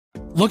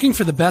Looking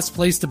for the best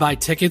place to buy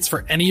tickets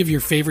for any of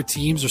your favorite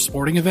teams or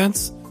sporting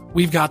events?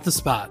 We've got the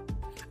spot.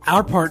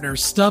 Our partner,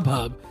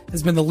 StubHub,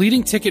 has been the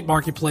leading ticket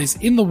marketplace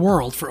in the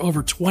world for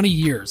over 20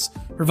 years,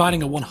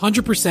 providing a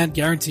 100%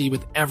 guarantee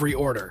with every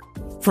order.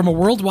 From a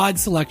worldwide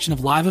selection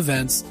of live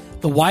events,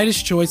 the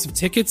widest choice of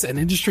tickets and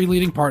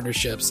industry-leading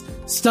partnerships,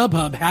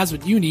 StubHub has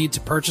what you need to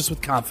purchase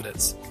with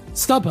confidence.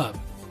 StubHub,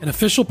 an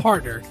official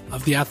partner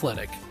of The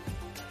Athletic.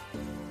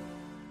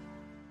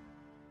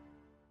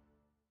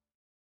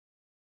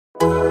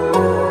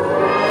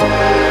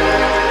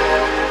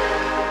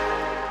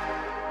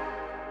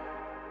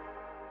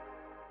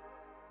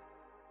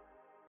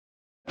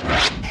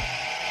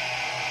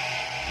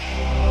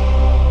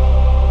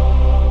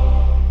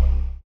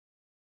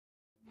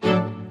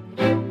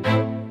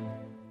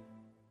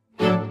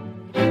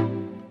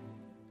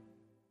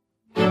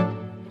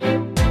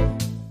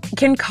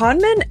 Can con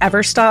men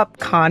ever stop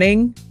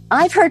conning?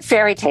 I've heard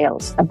fairy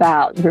tales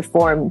about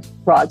reformed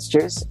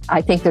fraudsters.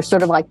 I think they're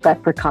sort of like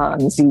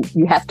leprechauns.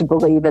 You have to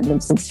believe in them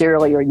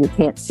sincerely or you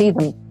can't see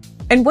them.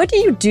 And what do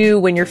you do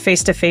when you're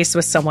face-to-face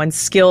with someone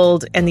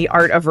skilled in the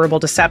art of verbal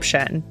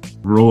deception?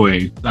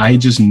 Roy, I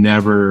just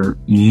never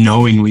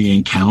knowingly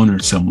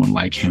encountered someone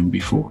like him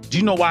before. Do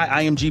you know why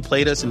IMG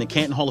played us in the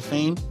Canton Hall of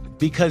Fame?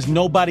 Because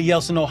nobody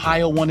else in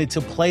Ohio wanted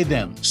to play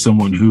them.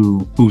 Someone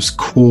whose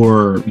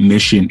core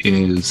mission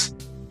is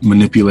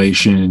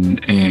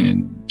manipulation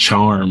and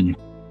charm.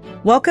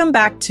 Welcome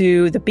back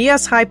to the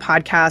BS High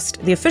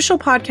podcast, the official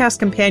podcast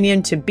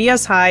companion to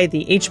BS High,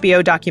 the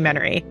HBO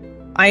documentary.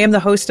 I am the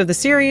host of the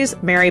series,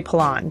 Mary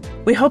Pilon.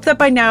 We hope that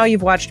by now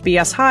you've watched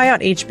BS High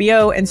on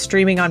HBO and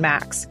streaming on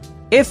Max.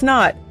 If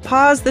not,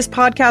 pause this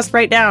podcast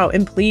right now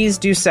and please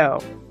do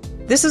so.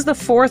 This is the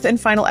fourth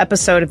and final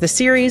episode of the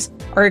series,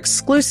 our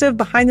exclusive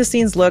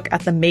behind-the-scenes look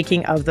at the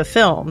making of the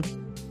film.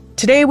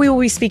 Today we will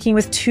be speaking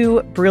with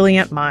two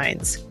brilliant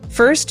minds.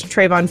 First,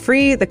 Travon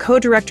Free, the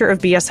co-director of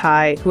BS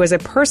High, who has a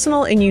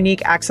personal and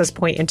unique access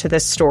point into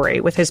this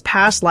story with his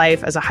past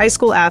life as a high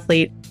school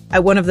athlete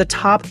at one of the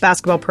top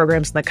basketball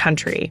programs in the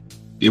country.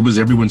 It was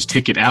everyone's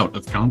ticket out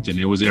of Compton.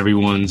 It was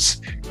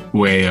everyone's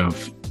way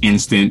of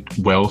instant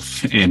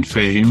wealth and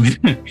fame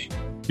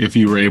if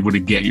you were able to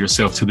get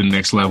yourself to the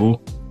next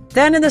level.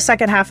 Then in the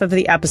second half of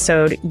the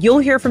episode, you'll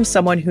hear from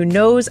someone who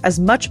knows as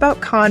much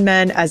about con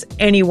men as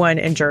anyone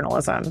in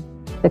journalism.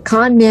 The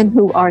con men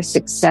who are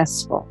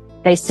successful,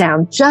 they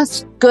sound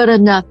just good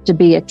enough to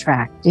be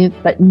attractive,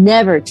 but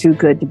never too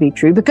good to be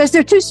true because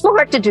they're too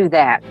smart to do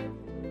that.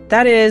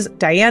 That is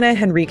Diana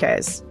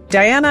Henriquez.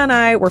 Diana and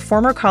I were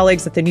former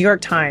colleagues at the New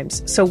York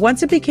Times, so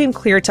once it became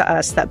clear to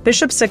us that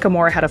Bishop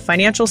Sycamore had a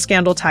financial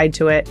scandal tied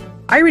to it,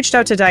 I reached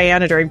out to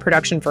Diana during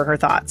production for her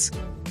thoughts.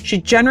 She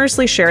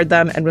generously shared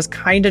them and was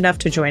kind enough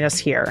to join us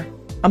here.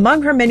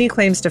 Among her many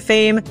claims to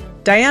fame,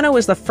 Diana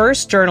was the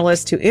first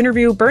journalist to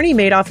interview Bernie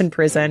Madoff in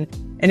prison,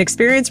 an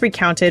experience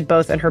recounted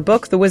both in her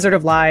book, The Wizard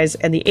of Lies,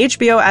 and the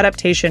HBO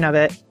adaptation of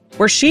it,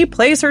 where she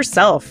plays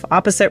herself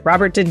opposite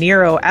Robert De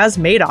Niro as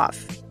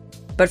Madoff.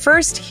 But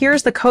first,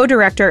 here's the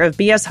co-director of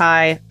BS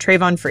High,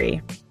 Travon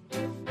Free.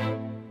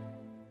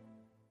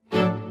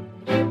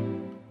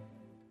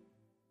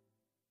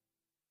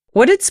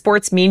 What did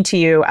sports mean to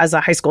you as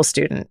a high school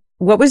student?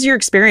 What was your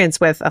experience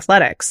with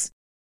athletics?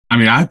 I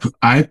mean,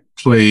 I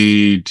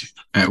played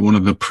at one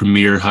of the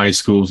premier high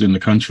schools in the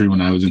country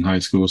when I was in high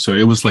school. So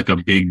it was like a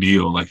big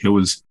deal. Like it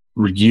was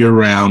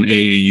year-round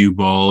AAU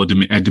ball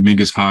at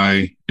Dominguez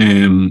High.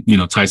 And,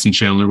 Tyson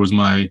Chandler was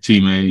my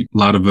teammate. A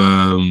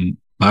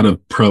lot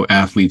of pro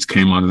athletes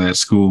came out of that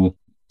school.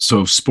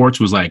 So sports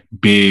was like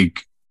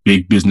big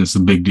business, a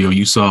big deal.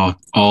 You saw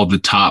all the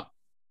top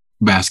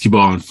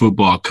basketball and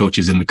football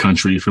coaches in the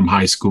country from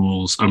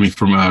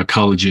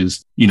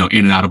colleges, in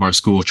and out of our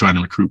school trying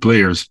to recruit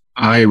players.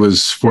 I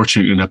was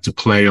fortunate enough to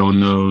play on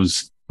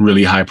those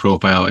really high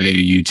profile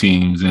AAU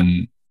teams.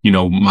 And,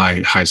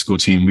 my high school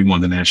team, we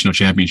won the national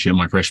championship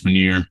my freshman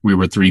year. We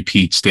were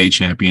three-peat state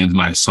champions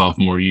my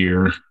sophomore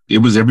year. It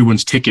was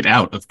everyone's ticket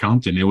out of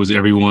Compton. It was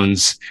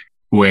everyone's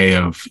way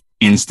of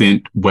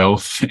instant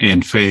wealth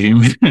and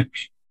fame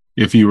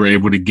if you were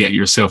able to get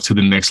yourself to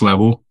the next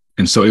level.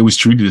 And so it was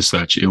treated as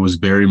such. It was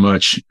very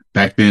much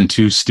back then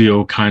too,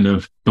 still kind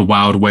of the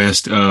Wild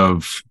West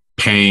of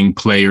paying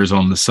players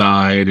on the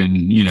side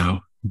and,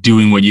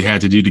 doing what you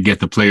had to do to get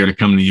the player to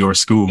come to your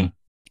school.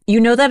 You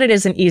know that it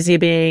isn't easy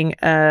being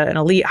an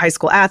elite high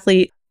school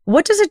athlete.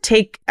 What does it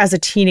take as a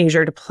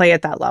teenager to play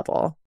at that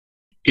level?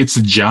 It's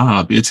a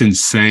job. It's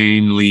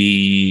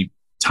insanely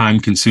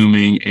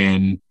time-consuming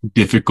and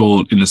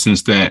difficult in the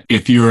sense that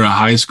if you're a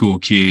high school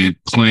kid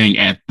playing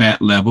at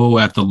that level,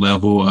 at the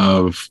level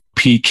of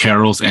Pete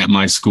Carroll's at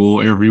my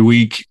school every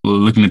week,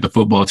 looking at the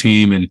football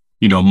team and,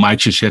 Mike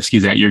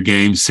Krzyzewski's at your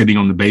game sitting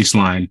on the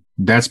baseline,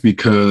 that's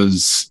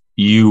because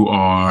you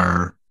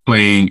are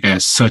playing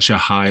at such a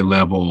high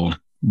level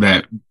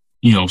that,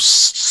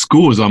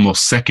 school is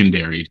almost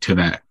secondary to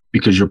that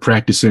because you're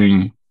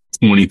practicing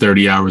 20,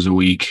 30 hours a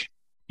week.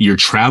 You're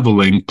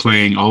traveling,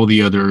 playing all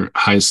the other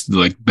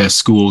best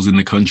schools in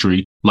the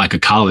country, like a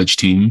college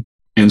team.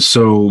 And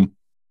so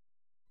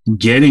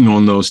getting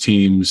on those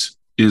teams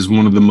is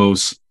one of the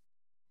most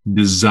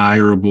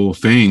desirable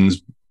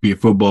things, be it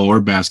football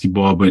or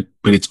basketball, but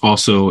it's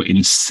also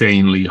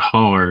insanely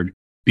hard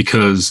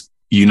because,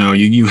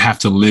 you have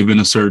to live in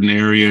a certain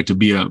area to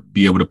be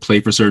able to play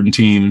for certain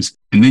teams.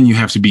 And then you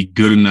have to be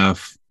good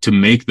enough to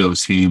make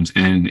those teams.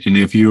 And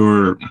if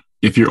you're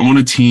on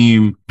a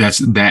team that's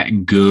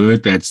that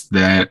good, that's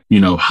that,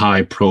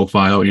 high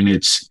profile in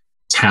its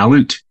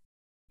talent,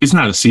 it's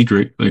not a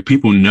secret. Like,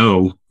 people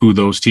know who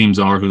those teams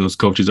are, who those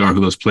coaches are,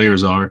 who those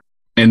players are.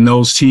 And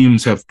those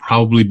teams have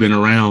probably been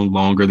around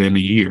longer than a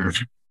year.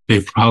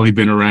 They've probably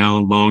been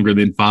around longer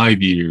than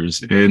 5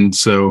 years. And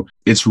so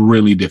it's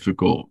really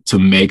difficult to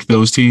make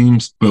those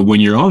teams. But when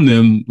you're on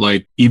them,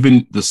 like,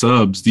 even the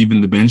subs,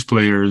 even the bench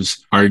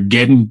players are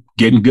getting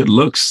good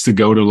looks to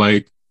go to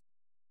like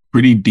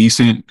pretty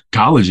decent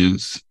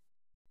colleges.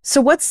 So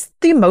what's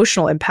the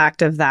emotional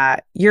impact of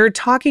that? You're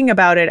talking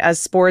about it as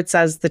sports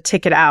as the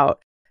ticket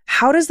out.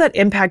 How does that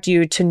impact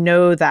you to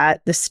know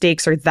that the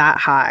stakes are that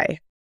high?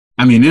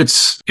 I mean,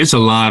 it's a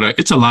lot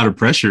of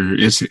pressure.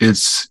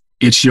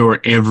 It's your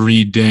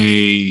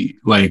everyday,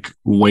 like,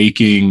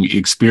 waking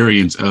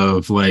experience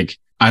of, like,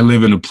 I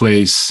live in a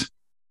place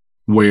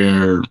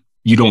where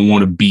you don't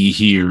want to be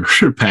here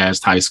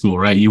past high school,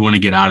 right? You want to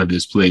get out of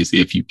this place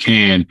if you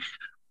can.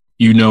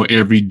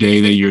 Every day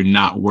that you're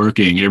not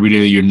working, every day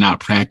that you're not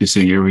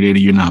practicing, every day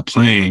that you're not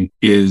playing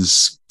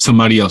is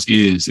somebody else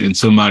and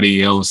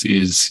somebody else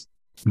is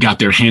got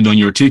their hand on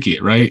your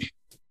ticket, right?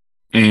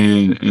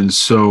 And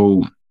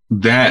so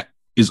that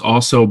is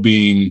also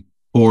being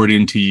poured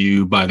into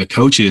you by the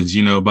coaches,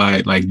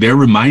 by, like, they're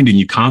reminding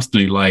you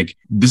constantly, like,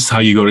 this is how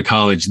you go to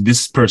college.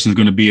 This person's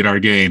going to be at our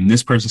game.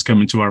 This person's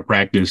coming to our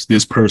practice.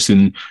 This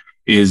person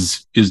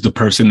is the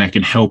person that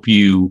can help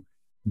you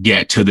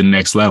get to the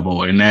next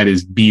level. And that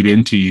is beat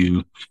into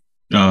you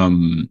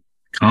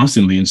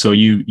constantly. And so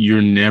you're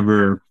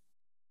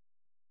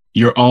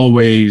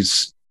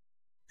always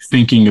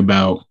thinking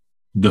about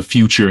the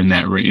future in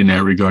that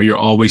regard. You're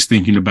always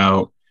thinking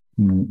about,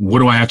 what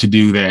do I have to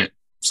do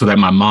so that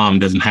my mom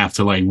doesn't have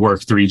to, like,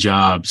 work 3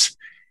 jobs,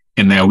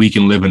 and that we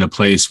can live in a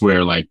place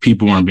where, like,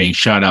 people aren't being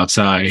shot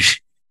outside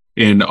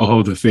and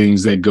all the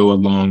things that go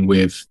along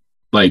with,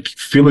 like,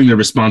 feeling the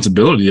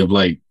responsibility of,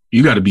 like,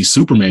 you got to be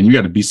Superman. You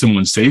got to be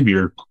someone's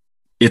savior.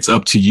 It's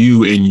up to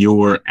you and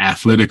your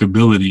athletic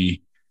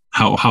ability,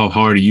 how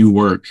hard you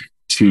work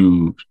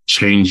to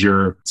change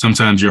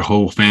sometimes your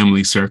whole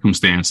family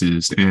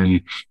circumstances.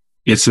 And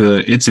it's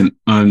an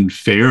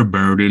unfair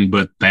burden,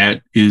 but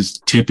that is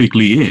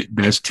typically it.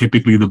 That's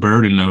typically the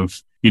burden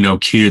of,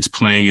 kids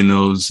playing in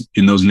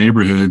those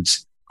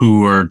neighborhoods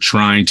who are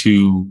trying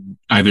to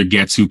either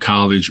get to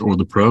college or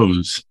the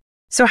pros.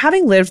 So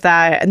having lived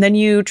that, and then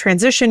you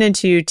transition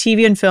into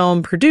TV and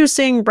film,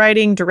 producing,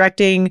 writing,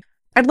 directing,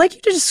 I'd like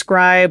you to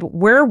describe,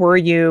 where were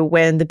you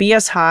when the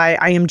BS High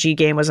IMG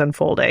game was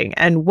unfolding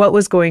and what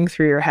was going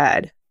through your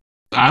head?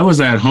 I was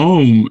at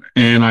home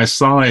and I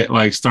saw it,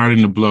 like,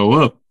 starting to blow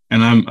up.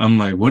 And I'm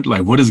like,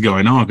 what is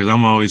going on? Because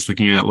I'm always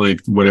looking at,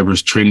 like,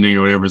 whatever's trending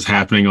or whatever's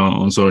happening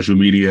on social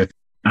media.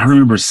 I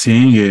remember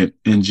seeing it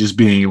and just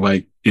being,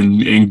 like,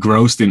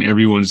 engrossed in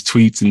everyone's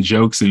tweets and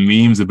jokes and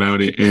memes about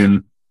it.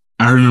 And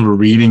I remember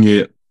reading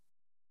it,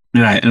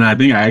 and I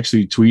think I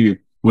actually tweeted,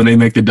 when they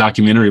make the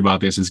documentary about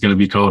this, it's going to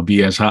be called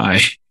BS High.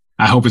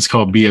 I hope it's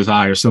called BS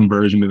High or some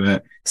version of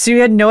that. So you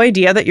had no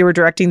idea that you were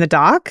directing the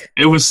doc?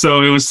 It was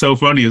so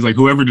funny. It's like,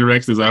 whoever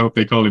directs this, I hope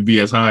they call it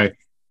BS High.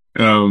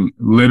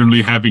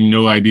 Literally having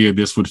no idea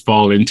this would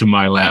fall into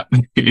my lap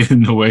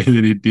in the way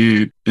that it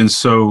did. And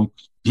so,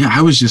 yeah,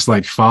 I was just,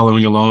 like,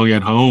 following along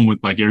at home with,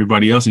 like,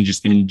 everybody else and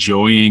just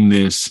enjoying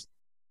this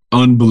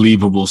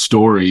unbelievable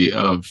story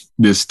of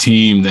this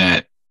team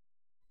that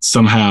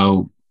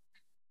somehow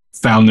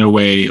found their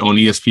way on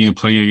ESPN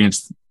playing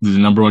against the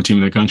number 1 team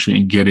in the country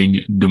and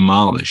getting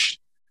demolished.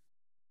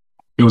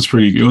 It was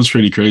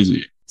pretty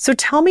crazy. So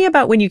tell me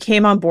about when you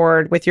came on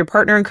board with your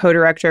partner and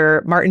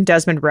co-director, Martin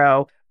Desmond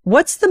Roe.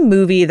 What's the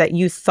movie that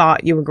you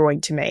thought you were going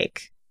to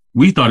make?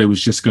 We thought it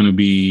was just going to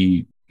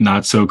be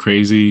not so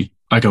crazy,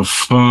 like a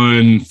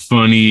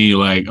funny,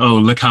 like, oh,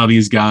 look how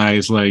these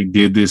guys, like,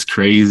 did this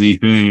crazy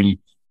thing.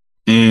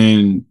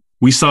 And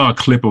we saw a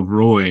clip of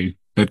Roy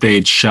that they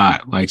had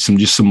shot, like, some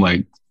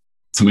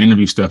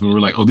interview stuff. And we're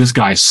like, oh, this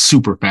guy's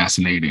super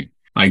fascinating.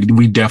 Like,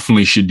 we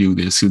definitely should do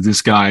this, because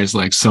this guy is,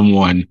 like,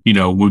 someone,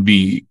 would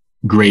be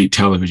great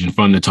television,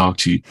 fun to talk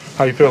to.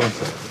 How you feeling,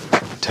 sir?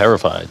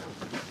 Terrified.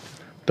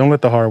 Don't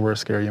let the hardware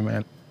scare you,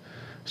 man.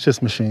 It's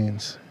just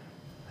machines.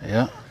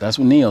 Yeah, that's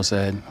what Neo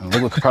said.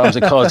 Look what problems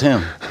it caused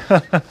him.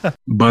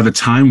 By the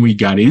time we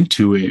got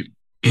into it,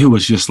 it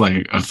was just,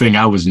 like, a thing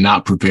I was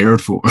not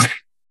prepared for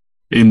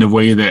in the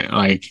way that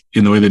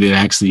it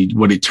actually,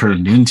 what it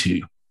turned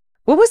into.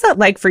 What was that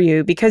like for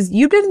you? Because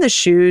you've been in the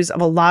shoes of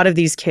a lot of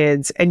these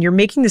kids and you're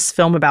making this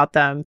film about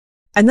them.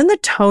 And then the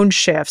tone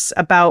shifts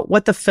about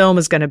what the film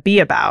is going to be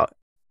about.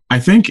 I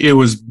think it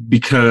was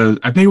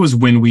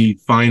when we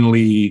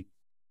finally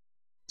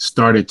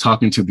started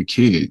talking to the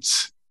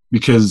kids,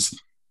 because,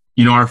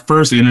 our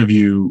first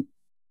interview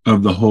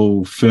of the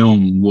whole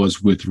film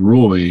was with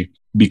Roy,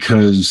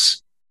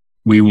 because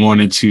we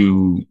wanted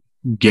to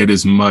get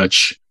as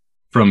much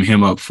from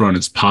him up front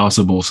as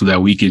possible so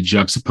that we could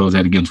juxtapose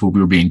that against what we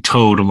were being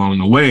told along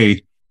the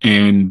way.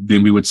 And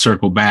then we would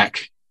circle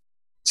back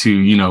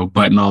to,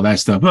 button all that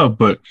stuff up.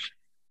 But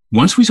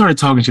once we started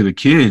talking to the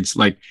kids,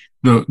 like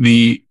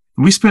we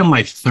spent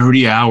like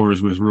 30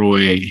 hours with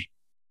Roy,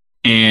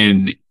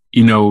 and,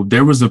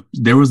 there was a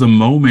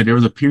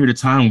period of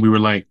time we were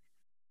like,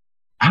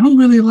 I don't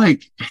really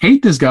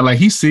hate this guy. Like,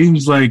 he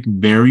seems like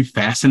very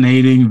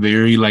fascinating,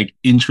 very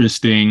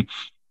interesting.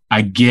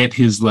 I get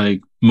his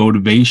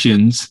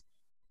motivations.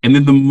 And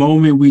then the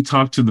moment we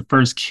talked to the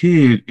first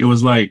kid, it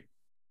was like,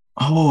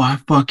 oh, I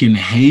fucking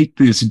hate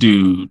this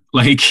dude.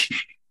 Like,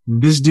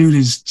 this dude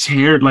is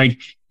terrible. Like,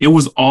 it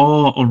was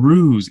all a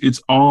ruse. It's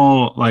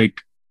all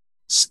fake.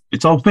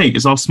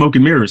 It's all smoke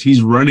and mirrors.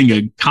 He's running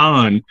a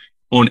con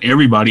on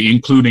everybody,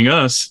 including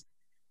us.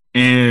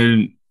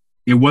 And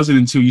it wasn't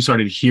until you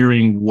started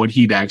hearing what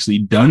he'd actually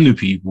done to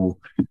people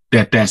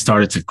that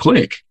started to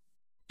click.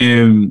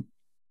 And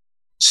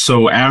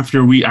so I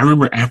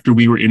remember after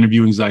we were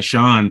interviewing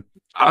Zyshawn,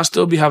 I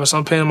still be having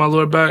some pain in my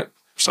lower back.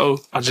 So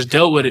I just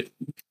dealt with it.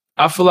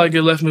 I feel like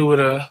it left me with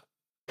a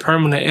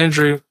permanent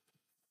injury.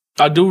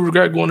 I do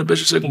regret going to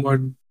Bishop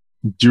Sycamore.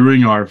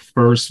 During our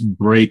first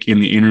break in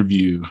the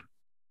interview,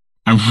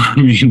 I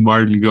remember me and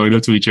Martin going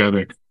up to each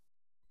other,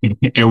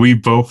 and we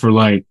both were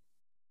like,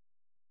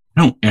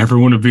 I don't ever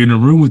want to be in a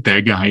room with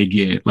that guy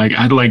again.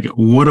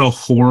 What a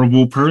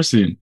horrible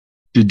person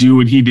to do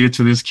what he did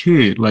to this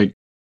kid.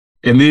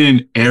 And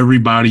then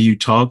everybody you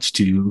talked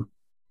to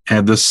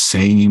had the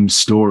same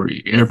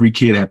story. Every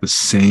kid had the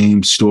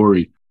same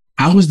story.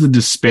 How was the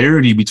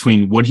disparity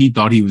between what he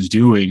thought he was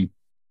doing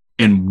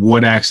and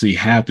what actually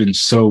happened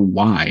so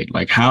wide?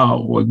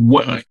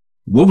 What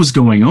was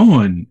going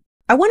on?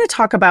 I want to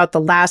talk about the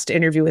last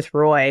interview with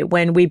Roy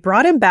when we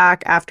brought him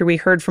back after we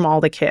heard from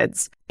all the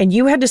kids, and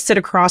you had to sit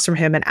across from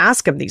him and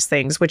ask him these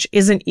things, which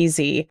isn't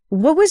easy.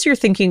 What was your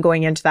thinking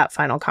going into that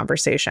final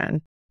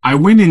conversation? I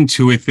went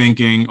into it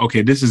thinking,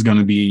 okay, this is going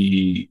to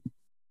be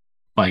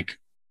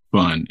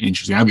fun,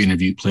 interesting. I've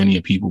interviewed plenty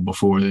of people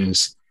before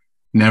this,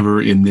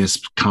 never in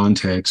this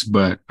context,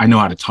 but I know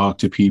how to talk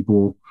to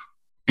people.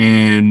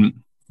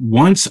 And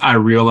once I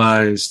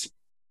realized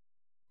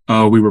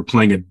we were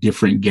playing a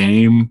different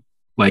game,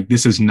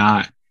 this is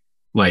not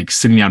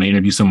sitting down to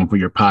interview someone for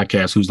your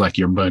podcast who's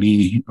your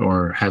buddy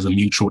or has a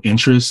mutual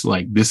interest.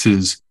 This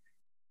is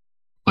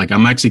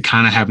I'm actually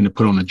kind of having to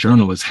put on a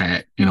journalist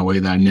hat in a way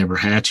that I never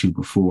had to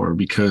before,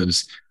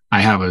 because I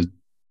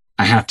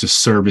have to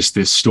service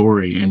this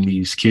story and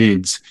these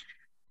kids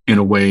in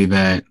a way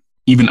that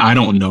even I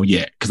don't know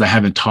yet, because I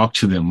haven't talked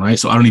to them. Right.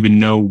 So I don't even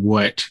know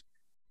what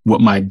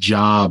my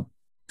job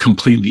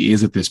completely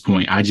is at this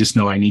point. I just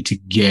know I need to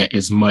get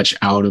as much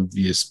out of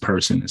this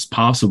person as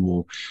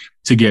possible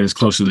to get as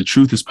close to the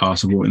truth as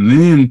possible. And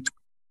then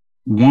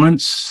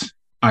once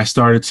I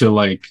started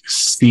to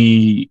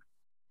see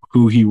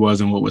who he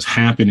was and what was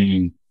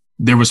happening,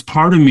 there was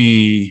part of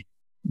me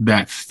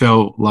that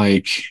felt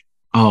like,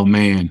 oh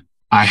man,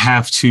 I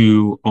have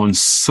to, on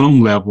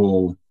some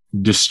level,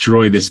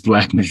 destroy this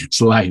Black man's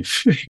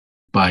life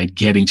by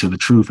getting to the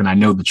truth. And I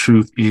know the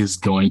truth is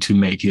going to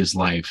make his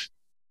life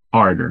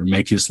harder,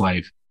 make his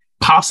life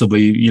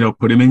possibly,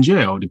 put him in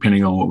jail,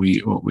 depending on what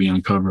we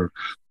uncover.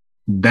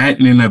 That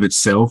in and of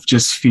itself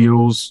just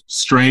feels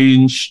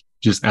strange,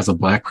 just as a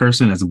Black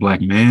person, as a Black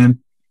man.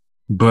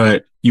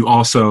 But you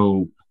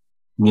also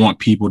want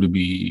people to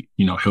be,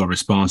 held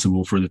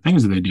responsible for the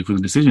things that they do, for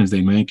the decisions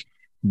they make.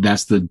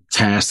 That's the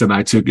task that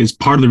I took. Is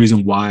part of the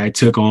reason why I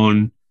took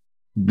on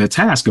the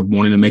task of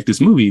wanting to make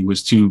this movie,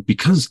 was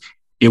because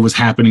it was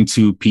happening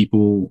to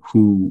people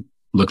who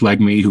look like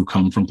me, who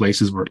come from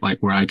places where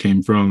I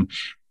came from,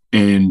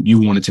 and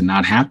you want it to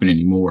not happen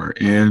anymore.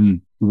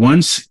 And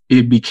once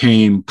it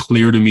became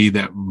clear to me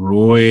that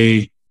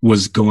Roy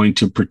was going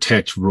to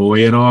protect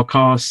Roy at all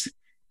costs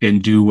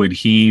and do what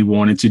he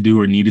wanted to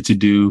do or needed to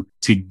do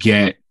to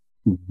get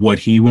what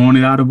he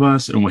wanted out of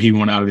us and what he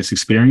wanted out of this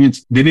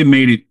experience, then it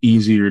made it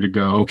easier to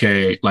go,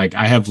 okay,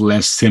 I have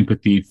less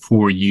sympathy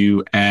for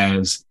you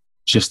as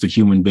just a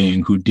human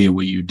being who did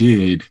what you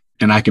did,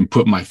 and I can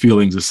put my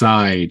feelings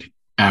aside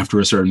after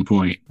a certain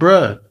point.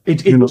 Bruh,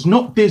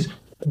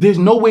 there's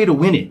no way to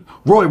win it.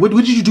 Roy, what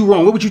did you do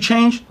wrong? What would you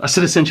change? I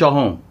should have sent y'all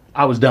home.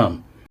 I was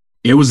dumb.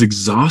 It was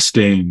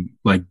exhausting,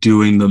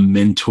 doing the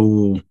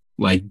mental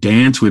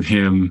dance with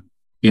him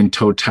in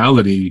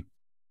totality.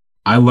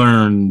 I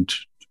learned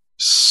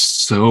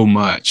so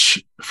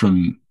much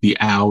from the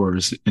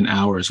hours and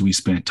hours we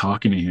spent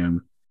talking to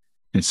him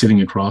and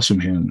sitting across from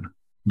him,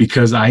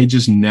 because I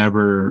just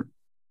never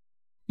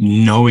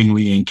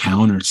knowingly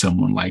encountered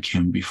someone like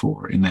him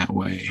before in that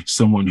way.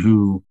 Someone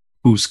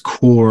whose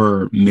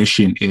core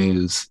mission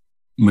is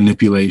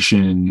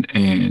manipulation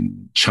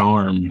and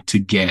charm to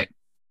get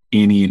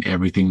any and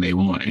everything they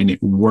want. And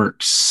it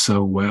works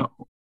so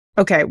well.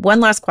 Okay, one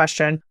last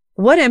question.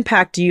 What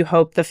impact do you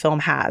hope the film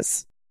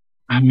has?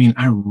 I mean,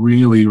 I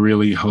really,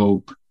 really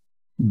hope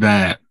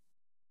that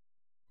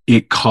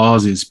it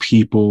causes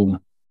people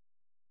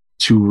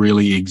to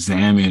really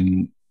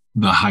examine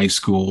the high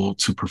school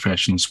to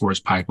professional sports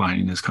pipeline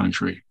in this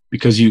country,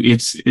 because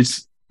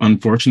it's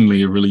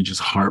unfortunately a really just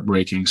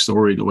heartbreaking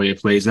story the way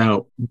it plays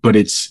out, but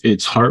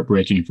it's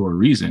heartbreaking for a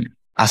reason.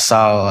 I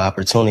saw an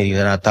opportunity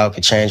that I thought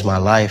could change my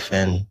life.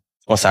 And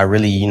once I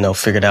really,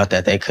 figured out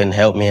that they couldn't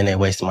help me and they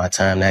wasted my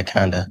time, that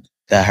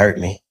hurt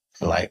me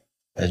in like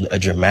a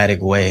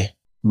dramatic way.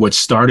 What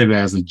started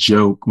as a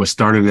joke, what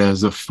started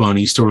as a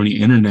funny story on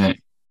the internet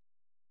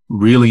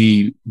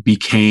really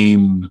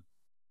became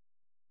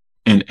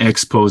an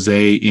expose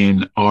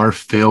in our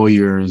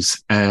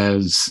failures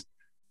as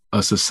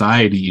a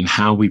society and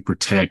how we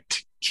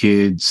protect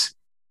kids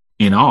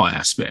in all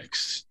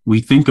aspects.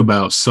 We think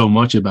about so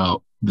much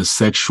about the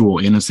sexual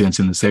innocence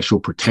and the sexual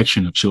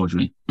protection of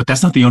children, but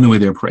that's not the only way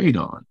they're preyed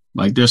on.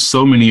 Like, there's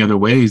so many other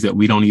ways that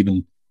we don't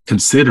even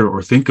consider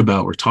or think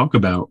about or talk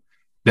about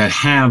that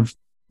have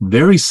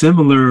very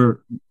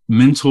similar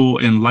mental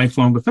and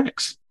lifelong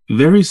effects.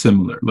 Very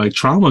similar. Like,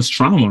 trauma is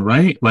trauma,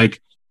 right?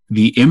 Like,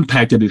 the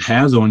impact that it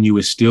has on you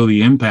is still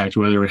the impact,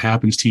 whether it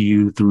happens to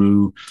you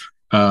through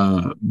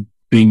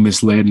being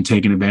misled and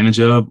taken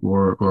advantage of,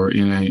 or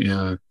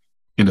in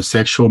a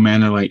sexual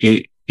manner. Like,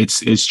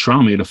 it's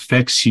trauma. It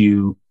affects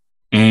you,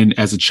 and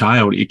as a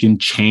child, it can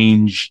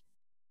change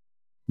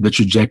the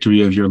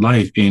trajectory of your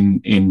life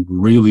in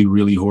really,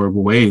 really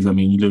horrible ways. I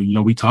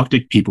mean, we talk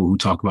to people who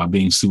talk about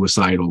being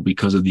suicidal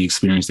because of the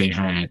experience they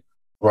had.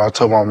 Well, I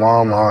told my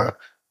mom I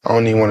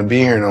don't even want to be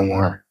here no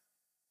more.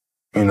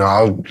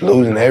 I was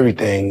losing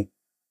everything.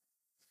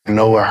 I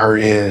know what hurt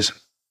is.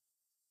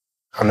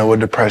 I know what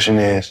depression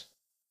is.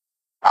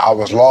 I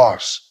was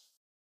lost.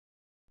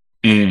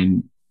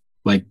 And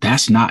like,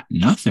 that's not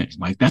nothing.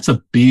 Like, that's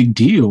a big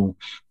deal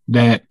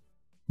that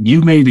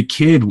you made a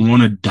kid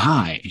want to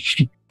die.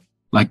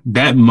 Like,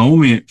 that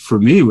moment for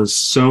me was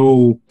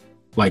so,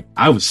 like,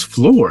 I was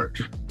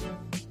floored.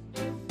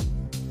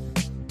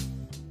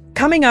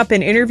 Coming up,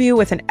 an interview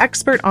with an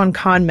expert on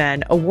con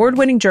men,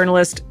 award-winning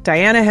journalist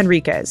Diana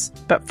Henriquez.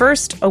 But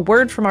first, a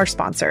word from our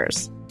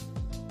sponsors.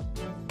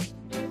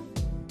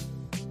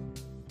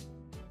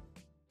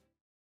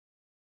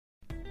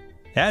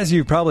 As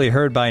you've probably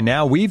heard by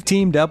now, we've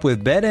teamed up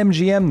with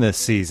BetMGM this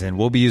season.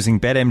 We'll be using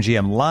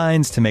BetMGM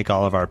lines to make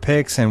all of our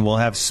picks, and we'll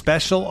have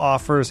special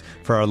offers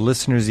for our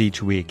listeners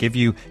each week. If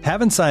you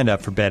haven't signed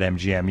up for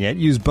BetMGM yet,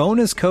 use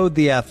bonus code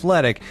The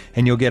Athletic,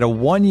 and you'll get a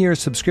 1-year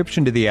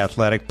subscription to The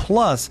Athletic,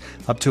 plus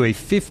up to a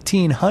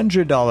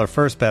 $1,500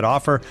 first bet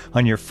offer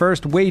on your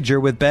first wager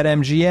with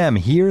BetMGM.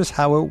 Here's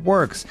how it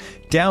works.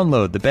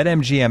 Download the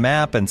BetMGM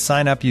app and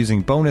sign up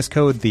using bonus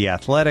code The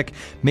Athletic.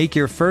 Make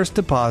your first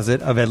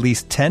deposit of at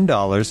least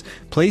 $10.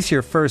 Place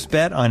your first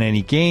bet on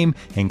any game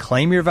and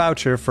claim your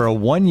voucher for a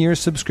 1-year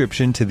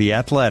subscription to The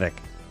Athletic.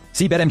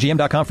 See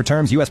BetMGM.com for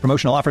terms. U.S.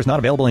 promotional offers not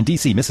available in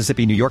D.C.,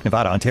 Mississippi, New York,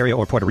 Nevada, Ontario,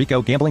 or Puerto Rico.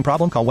 Gambling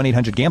problem? Call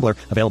 1-800-GAMBLER.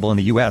 Available in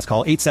the U.S.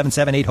 Call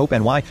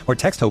 877-8-HOPE-NY or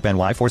text HOPE-NY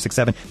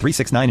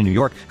 467-369 in New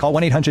York. Call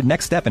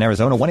 1-800-NEXT-STEP in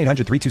Arizona.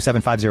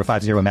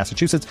 1-800-327-5050 in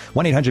Massachusetts.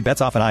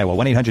 1-800-BETS-OFF in Iowa.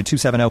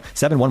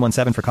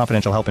 1-800-270-7117 for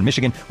confidential help in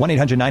Michigan.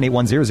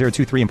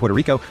 1-800-981-0023 in Puerto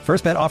Rico.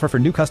 First bet offer for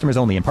new customers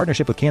only in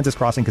partnership with Kansas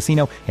Crossing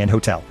Casino and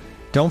Hotel.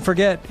 Don't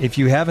forget, if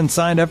you haven't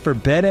signed up for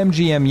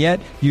BetMGM yet,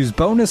 use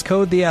bonus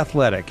code The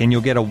Athletic, and you'll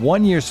get a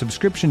 1-year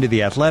subscription to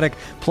The Athletic,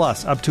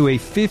 plus up to a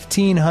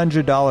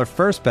 $1,500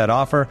 first bet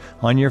offer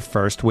on your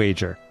first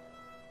wager.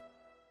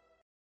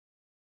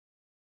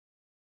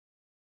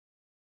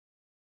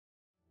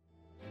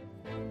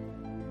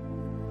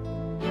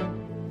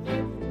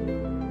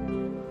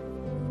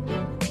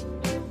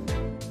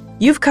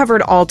 You've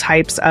covered all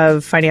types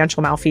of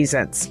financial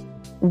malfeasance.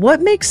 What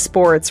makes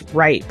sports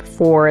ripe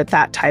for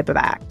that type of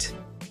act?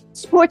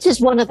 Sports is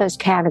one of those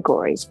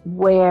categories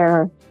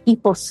where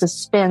people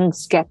suspend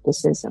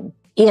skepticism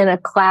in a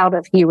cloud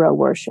of hero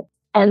worship.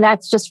 And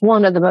that's just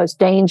one of the most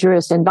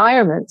dangerous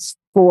environments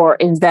for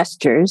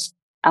investors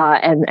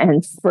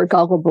and for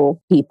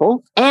gullible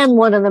people, and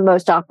one of the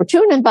most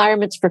opportune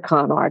environments for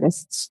con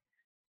artists.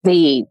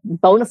 The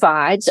bona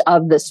fides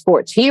of the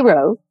sports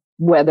hero,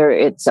 whether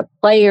it's a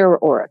player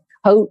or a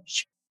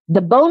coach,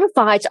 the bona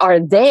fides are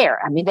there.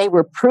 I mean, they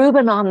were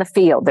proven on the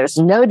field. There's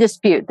no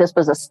dispute. This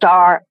was a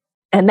star,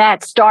 and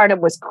that stardom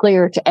was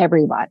clear to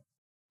everyone.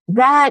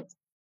 That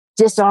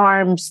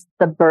disarms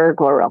the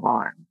burglar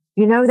alarm.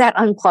 That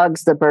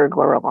unplugs the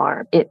burglar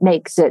alarm. It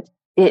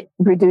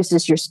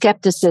reduces your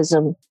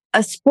skepticism.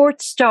 A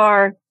sports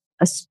star,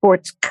 a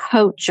sports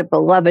coach, a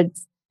beloved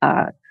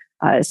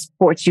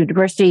sports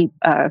university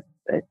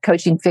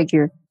coaching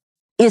figure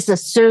is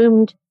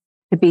assumed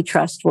to be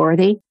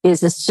trustworthy,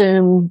 is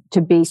assumed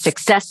to be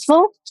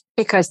successful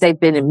because they've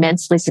been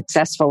immensely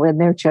successful in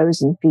their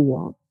chosen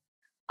field.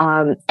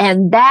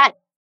 And that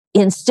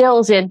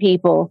instills in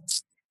people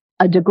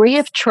a degree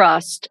of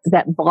trust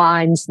that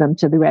blinds them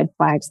to the red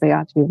flags they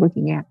ought to be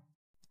looking at.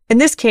 In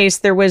this case,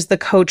 there was the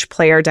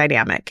coach-player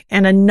dynamic,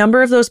 and a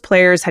number of those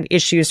players had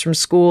issues from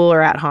school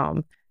or at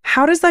home.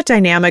 How does that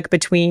dynamic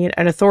between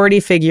an authority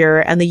figure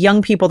and the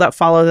young people that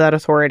follow that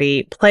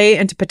authority play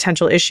into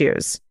potential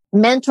issues?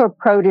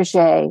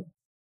 mentor-protege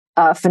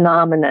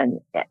phenomenon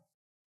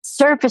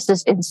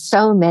surfaces in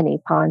so many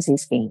Ponzi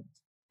schemes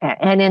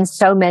and in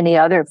so many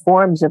other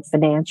forms of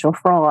financial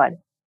fraud.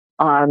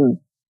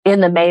 In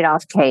the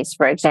Madoff case,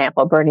 for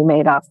example, Bernie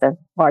Madoff, the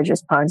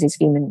largest Ponzi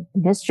scheme in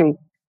history,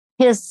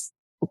 his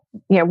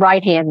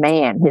right-hand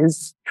man,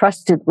 his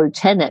trusted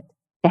lieutenant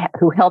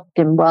who helped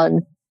him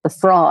run the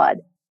fraud,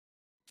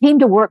 came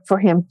to work for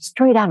him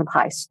straight out of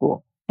high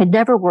school, had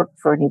never worked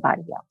for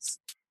anybody else,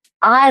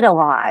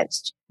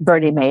 idolized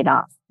Bernie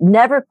Madoff,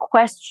 never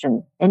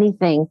questioned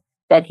anything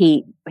that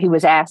he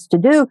was asked to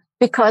do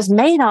because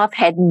Madoff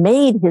had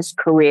made his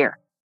career.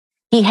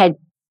 He had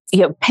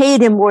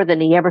paid him more than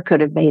he ever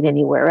could have made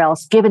anywhere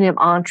else, given him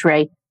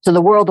entree to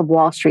the world of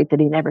Wall Street that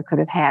he never could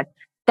have had.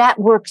 That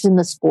works in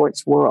the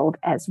sports world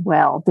as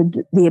well.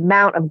 The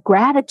amount of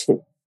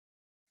gratitude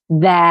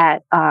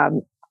that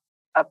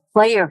a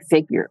player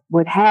figure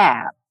would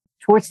have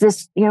towards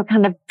this,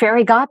 kind of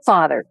fairy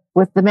godfather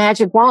with the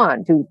magic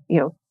wand who,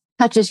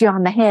 touches you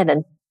on the head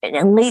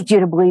and leads you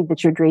to believe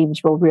that your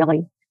dreams will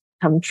really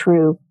come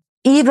true.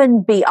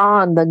 Even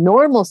beyond the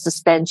normal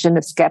suspension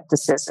of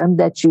skepticism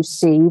that you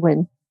see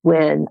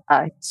when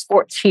a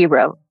sports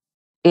hero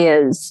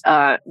is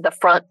the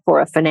front for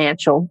a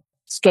financial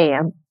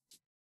scam,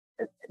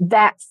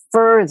 that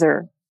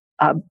further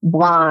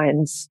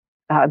blinds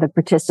the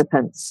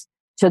participants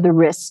to the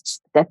risks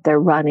that they're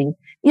running.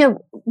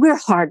 We're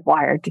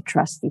hardwired to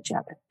trust each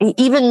other,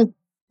 even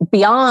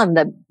beyond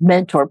the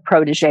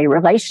mentor-protege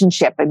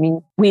relationship. I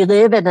mean, we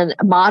live in a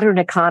modern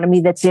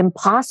economy that's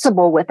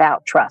impossible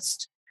without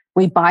trust.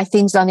 We buy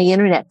things on the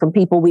internet from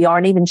people we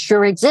aren't even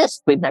sure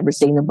exist. We've never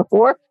seen them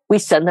before. We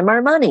send them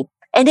our money,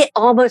 and it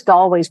almost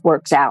always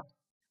works out.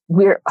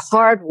 We're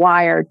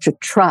hardwired to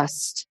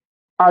trust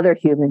other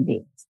human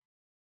beings.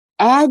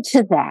 Add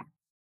to that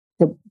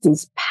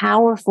these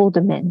powerful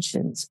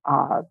dimensions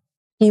of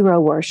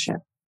hero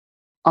worship,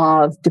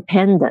 of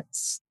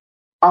dependence,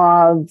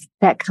 of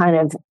that kind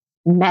of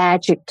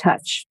magic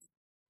touch,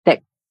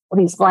 that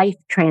these life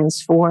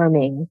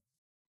transforming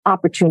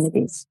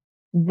opportunities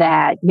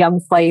that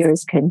young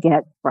players can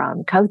get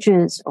from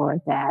coaches,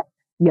 or that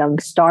young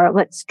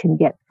starlets can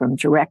get from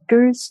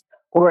directors,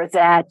 or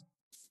that,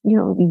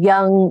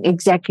 young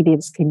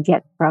executives can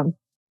get from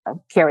a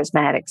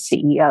charismatic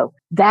CEO.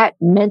 That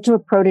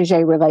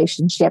mentor-protege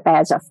relationship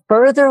adds a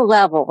further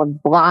level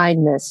of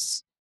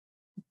blindness,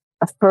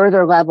 a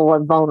further level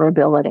of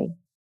vulnerability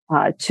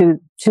to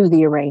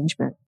the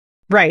arrangement.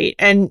 Right.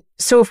 And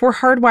so if we're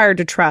hardwired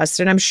to trust,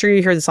 and I'm sure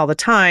you hear this all the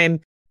time,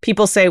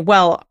 people say,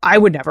 well, I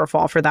would never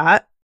fall for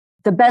that.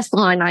 The best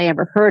line I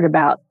ever heard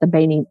about the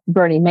Bernie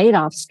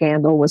Madoff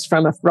scandal was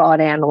from a fraud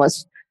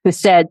analyst who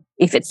said,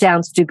 if it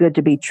sounds too good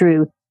to be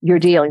true, you're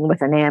dealing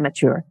with an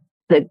amateur.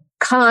 The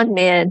con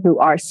men who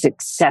are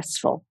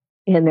successful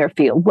in their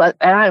field, and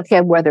I don't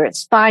care whether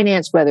it's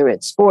finance, whether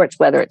it's sports,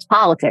 whether it's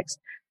politics,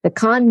 the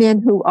con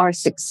men who are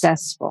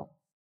successful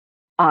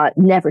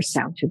never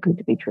sound too good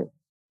to be true.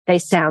 They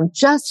sound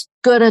just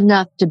good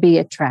enough to be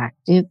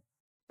attractive,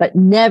 but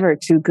never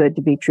too good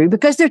to be true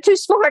because they're too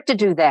smart to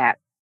do that.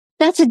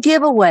 That's a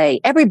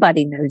giveaway.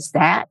 Everybody knows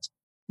that.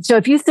 So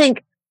if you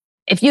think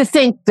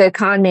the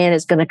con man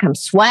is going to come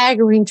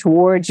swaggering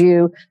towards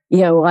you,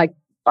 like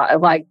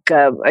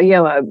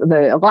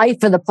the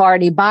life of the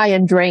party,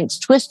 buying drinks,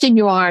 twisting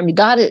your arm, you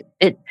got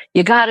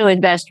to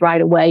invest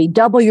right away,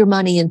 double your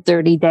money in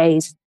 30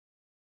 days.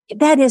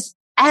 That is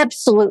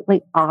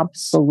absolutely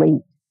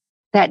obsolete.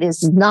 That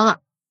is not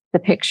the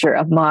picture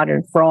of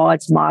modern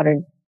frauds,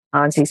 modern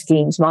Ponzi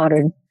schemes,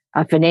 modern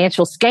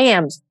financial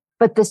scams.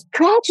 But the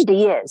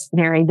tragedy is,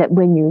 Mary, that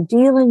when you're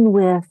dealing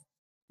with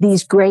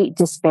these great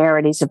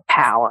disparities of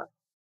power,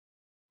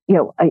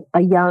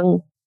 a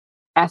young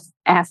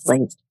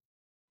athlete,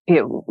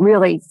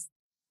 really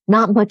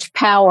not much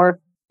power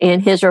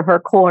in his or her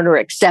corner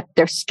except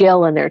their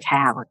skill and their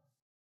talent,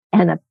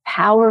 and a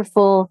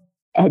powerful,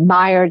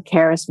 admired,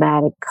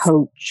 charismatic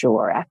coach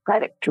or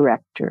athletic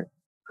director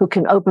who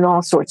can open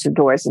all sorts of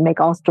doors and make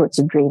all sorts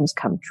of dreams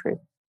come true.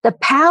 The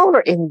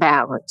power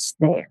imbalance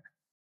there,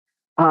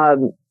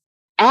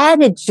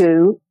 added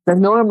to the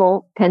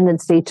normal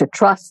tendency to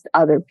trust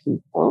other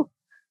people,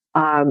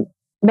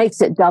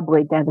 makes it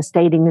doubly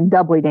devastating and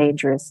doubly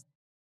dangerous.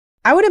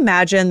 I would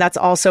imagine that's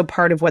also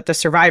part of what the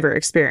survivor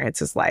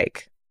experience is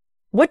like.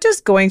 What does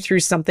going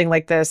through something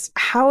like this,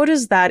 how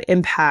does that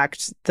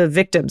impact the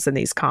victims in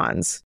these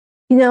cons?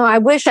 I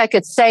wish I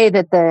could say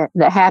that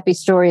the happy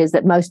story is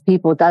that most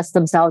people dust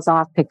themselves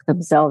off, pick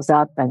themselves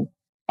up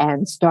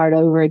and start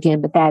over again,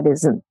 but that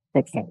isn't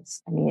the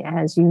case. I mean,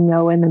 as you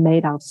know, in the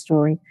Madoff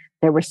story,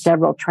 there were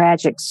several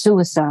tragic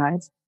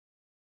suicides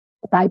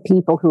by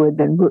people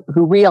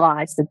who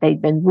realized that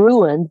they'd been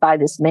ruined by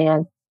this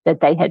man that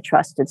they had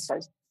trusted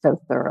so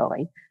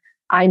thoroughly.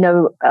 I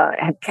know,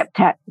 have kept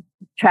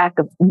track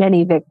of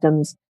many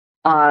victims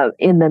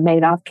in the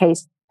Madoff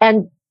case,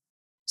 and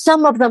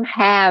some of them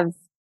have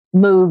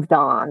moved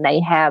on.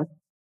 They have,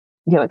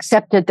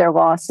 accepted their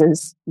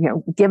losses,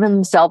 given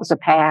themselves a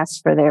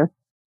pass for their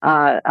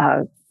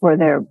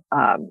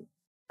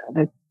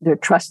their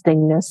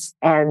trustingness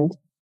and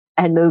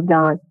moved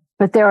on.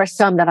 But there are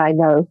some that I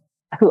know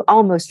who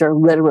almost are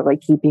literally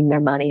keeping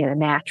their money in a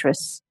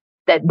mattress,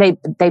 that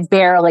they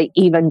barely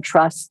even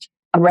trust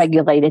a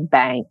regulated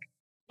bank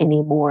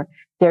anymore.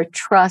 Their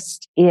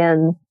trust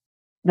in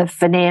the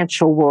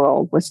financial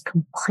world was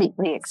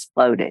completely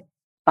exploded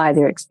by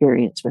their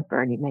experience with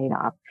Bernie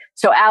Madoff.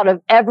 So out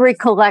of every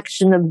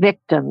collection of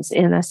victims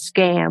in a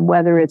scam,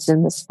 whether it's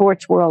in the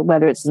sports world,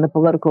 whether it's in the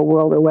political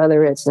world, or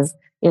whether it's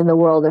in the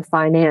world of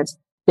finance,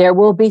 there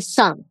will be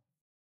some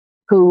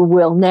who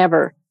will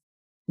never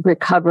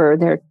recover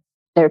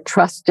their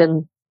trust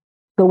in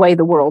the way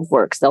the world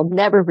works. They'll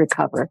never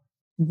recover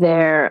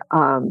their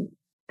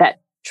that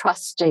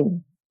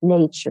trusting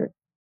nature.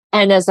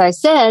 And as I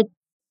said,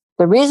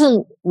 the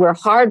reason we're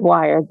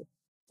hardwired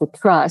to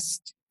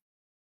trust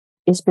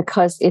is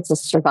because it's a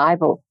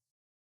survival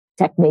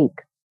technique.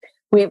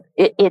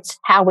 It's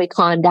how we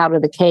climbed out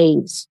of the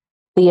caves.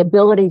 The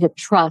ability to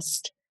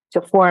trust,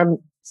 to form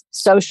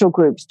social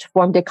groups, to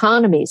form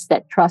economies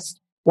that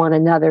trust one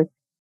another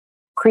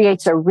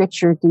creates a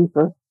richer,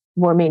 deeper,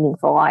 more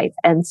meaningful life.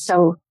 And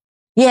so,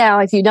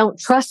 yeah, if you don't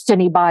trust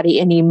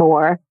anybody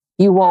anymore,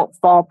 you won't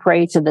fall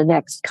prey to the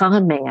next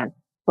con man.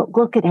 But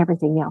look at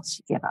everything else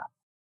you give up.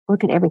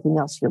 Look at everything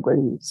else you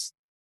lose.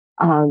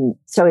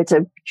 So it's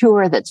a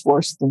cure that's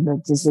worse than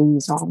the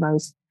disease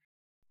almost.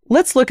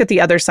 Let's look at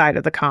the other side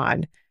of the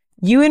con.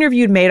 You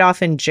interviewed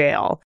Madoff in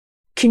jail.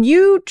 Can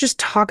you just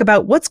talk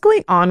about what's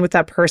going on with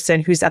that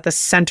person who's at the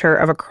center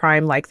of a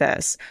crime like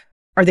this?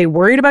 Are they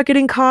worried about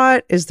getting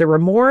caught? Is there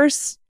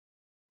remorse?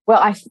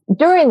 Well,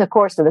 during the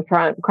course of the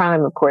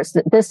crime, of course,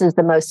 this is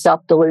the most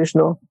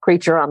self-delusional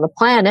creature on the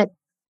planet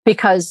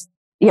because,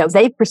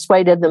 they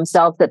persuaded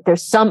themselves that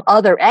there's some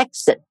other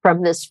exit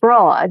from this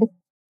fraud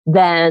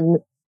than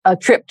a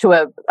trip to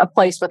a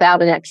place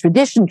without an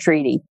extradition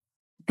treaty.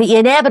 The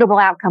inevitable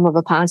outcome of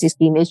a Ponzi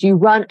scheme is you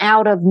run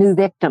out of new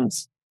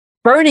victims.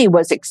 Bernie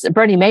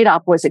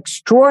Madoff was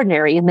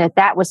extraordinary in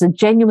that was a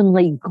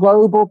genuinely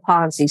global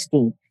Ponzi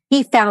scheme.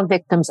 He found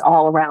victims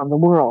all around the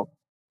world.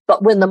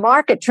 But when the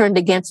market turned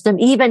against him,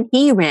 even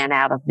he ran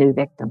out of new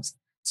victims.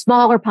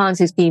 Smaller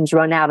Ponzi schemes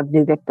run out of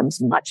new victims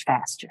much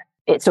faster.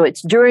 So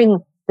it's during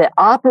the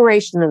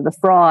operation of the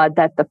fraud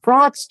that the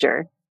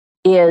fraudster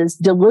is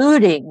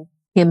deluding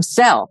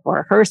himself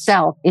or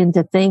herself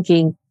into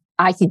thinking,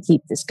 I can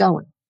keep this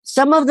going.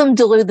 Some of them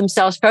delude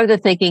themselves further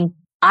thinking,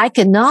 I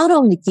can not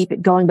only keep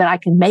it going, but I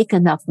can make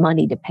enough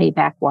money to pay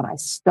back what I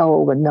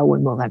stole and no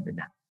one will ever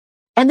know.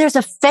 And there's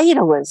a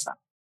fatalism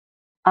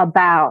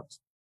about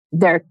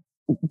their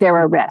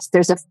arrest.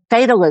 There's a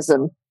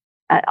fatalism,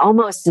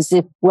 almost as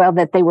if,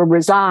 that they were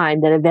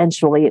resigned that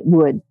eventually it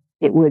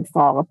would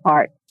fall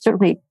apart.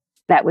 Certainly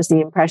that was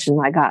the impression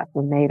I got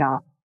from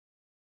Madoff.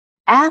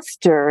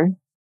 After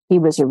he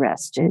was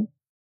arrested,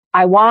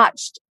 I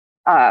watched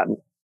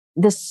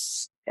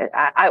this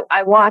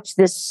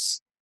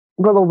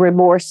little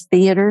remorse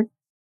theater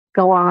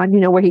go on,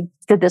 where he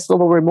did this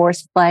little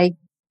remorse play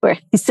where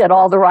he said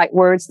all the right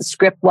words. The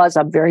script was,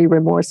 I'm very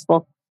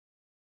remorseful.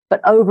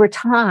 But over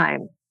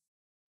time,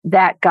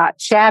 that got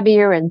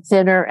shabbier and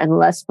thinner and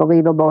less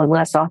believable and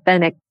less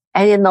authentic.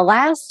 And in the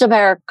last of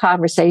our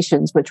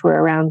conversations, which were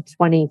around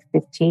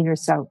 2015 or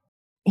so,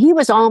 he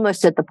was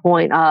almost at the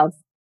point of,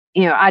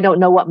 I don't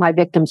know what my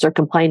victims are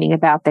complaining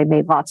about. They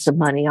made lots of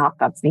money off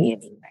of me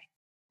anyway.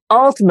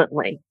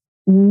 Ultimately,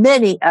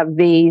 many of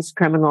these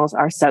criminals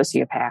are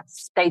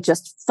sociopaths. They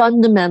just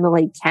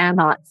fundamentally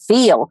cannot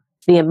feel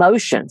the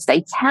emotions.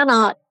 They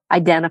cannot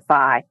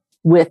identify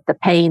with the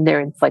pain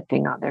they're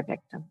inflicting on their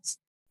victims.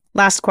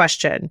 Last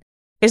question.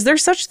 Is there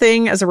such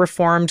thing as a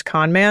reformed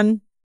con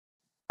man?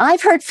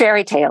 I've heard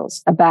fairy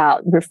tales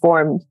about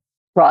reformed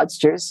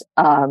fraudsters.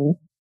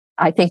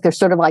 I think they're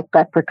sort of like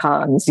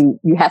leprechauns.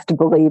 You have to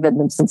believe in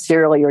them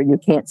sincerely or you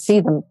can't see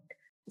them.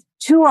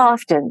 Too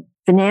often,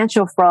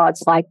 financial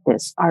frauds like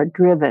this are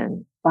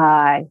driven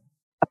by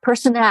a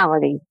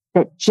personality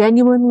that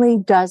genuinely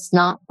does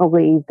not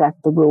believe that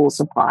the rules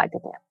apply to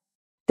them.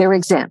 They're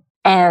exempt.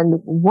 And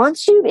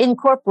once you've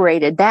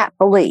incorporated that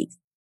belief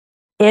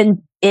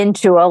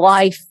into a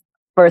life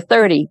for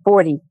 30,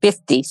 40,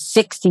 50,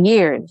 60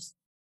 years,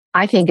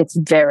 I think it's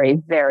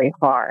very, very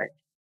hard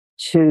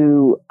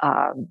to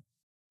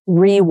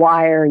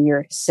rewire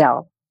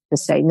yourself to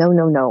say,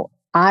 no,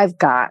 I've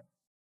got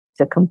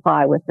to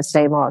comply with the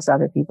same laws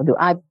other people do.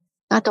 I've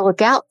got to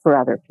look out for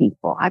other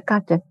people. I've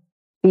got to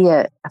be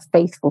a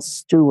faithful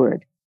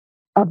steward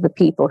of the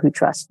people who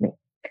trust me.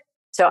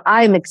 So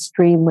I'm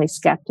extremely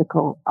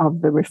skeptical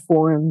of the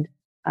reformed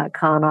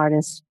con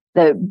artists.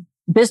 The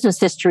business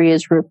history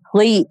is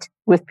replete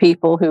with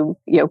people who,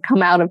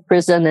 come out of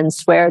prison and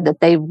swear that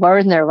they've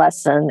learned their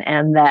lesson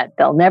and that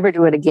they'll never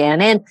do it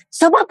again. And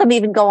some of them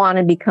even go on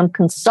and become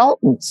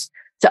consultants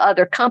to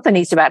other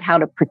companies about how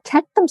to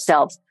protect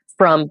themselves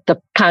from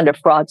the kind of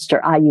fraudster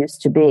I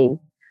used to be.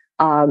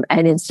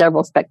 And in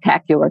several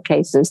spectacular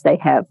cases, they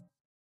have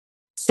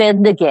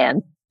sinned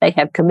again. They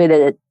have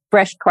committed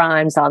fresh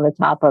crimes on the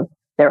top of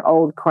their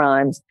old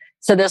crimes.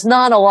 So there's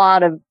not a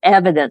lot of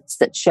evidence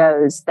that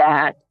shows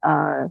that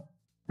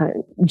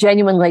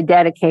genuinely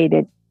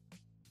dedicated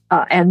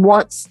and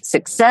once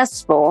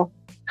successful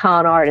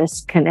con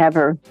artists can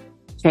ever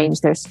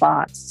change their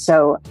spots.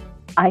 So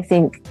I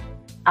think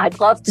I'd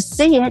love to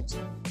see it.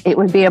 It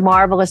would be a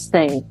marvelous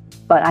thing,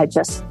 but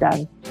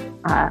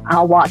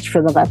I'll watch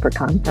for the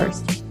Leprechaun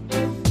first.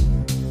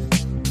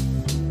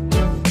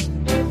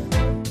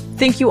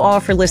 Thank you all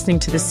for listening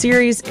to the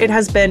series. It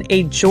has been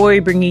a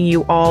joy bringing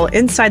you all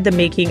inside the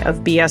making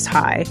of BS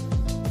High.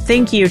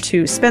 Thank you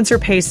to Spencer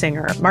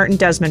Paysinger, Martin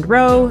Desmond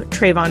Rowe,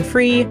 Trayvon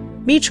Free,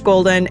 Meech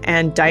Golden,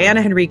 and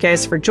Diana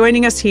Henriquez for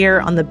joining us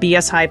here on the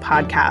BS High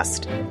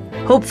podcast.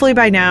 Hopefully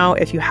by now,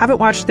 if you haven't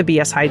watched the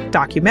BS High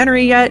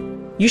documentary yet,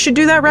 you should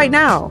do that right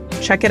now.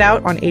 Check it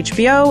out on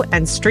HBO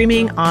and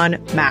streaming on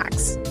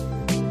Max.